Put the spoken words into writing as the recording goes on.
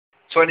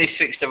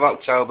26th of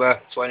October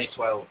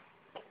 2012.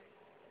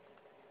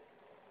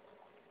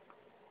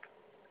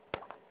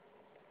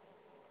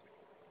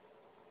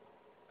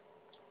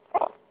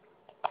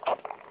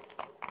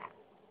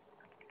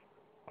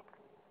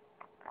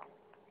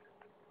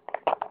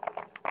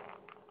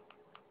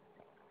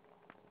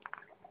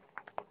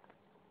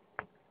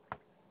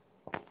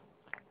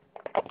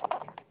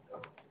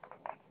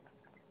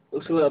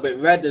 Looks a little bit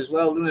red as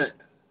well, doesn't it?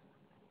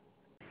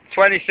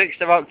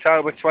 26th of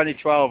October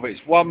 2012, it's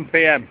 1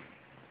 PM.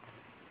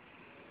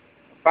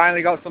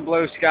 Finally got some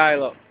blue sky,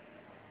 look.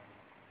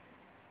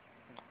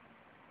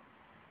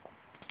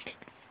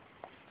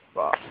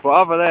 But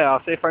over there, I'll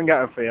see if I can get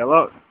them for you,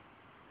 look.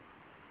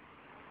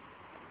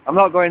 I'm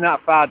not going that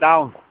far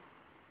down.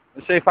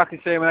 Let's see if I can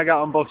see them when I get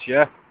on bus,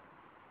 yeah?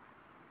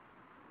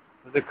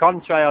 There's a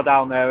contrail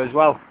down there as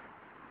well.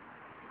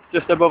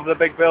 Just above the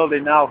big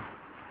building now.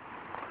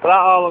 But that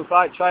all looks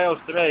like trails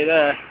to me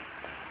there.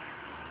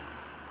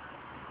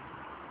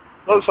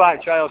 Looks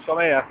like trails from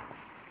here.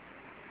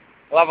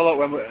 We'll have a look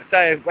when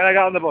I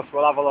get on the bus,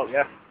 we'll have a look,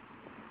 yeah?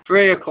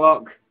 3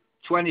 o'clock,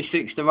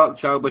 26th of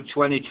October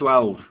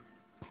 2012.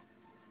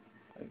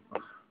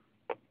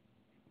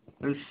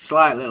 There's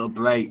slight little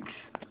breaks,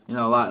 you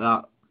know, like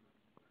that.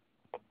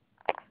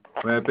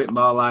 Where a bit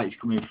more light's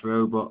coming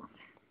through, but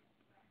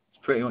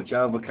it's pretty much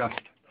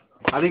overcast.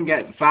 I didn't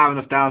get far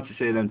enough down to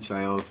see them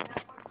trails.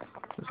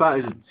 Looks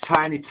like there's a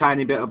tiny,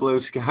 tiny bit of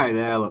blue sky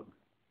there, look.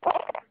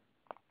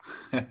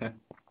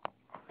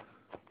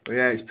 But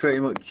yeah, it's pretty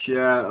much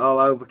all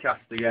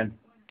overcast again.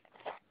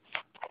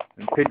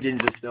 And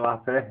pigeons are still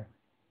happy.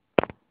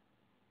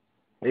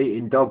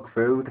 Eating dog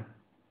food.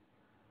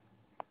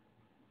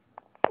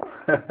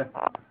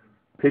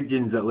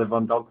 Pigeons that live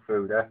on dog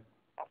food, eh?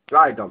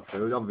 Dry dog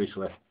food,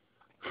 obviously.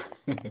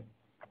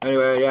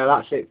 Anyway, yeah,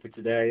 that's it for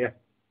today, yeah.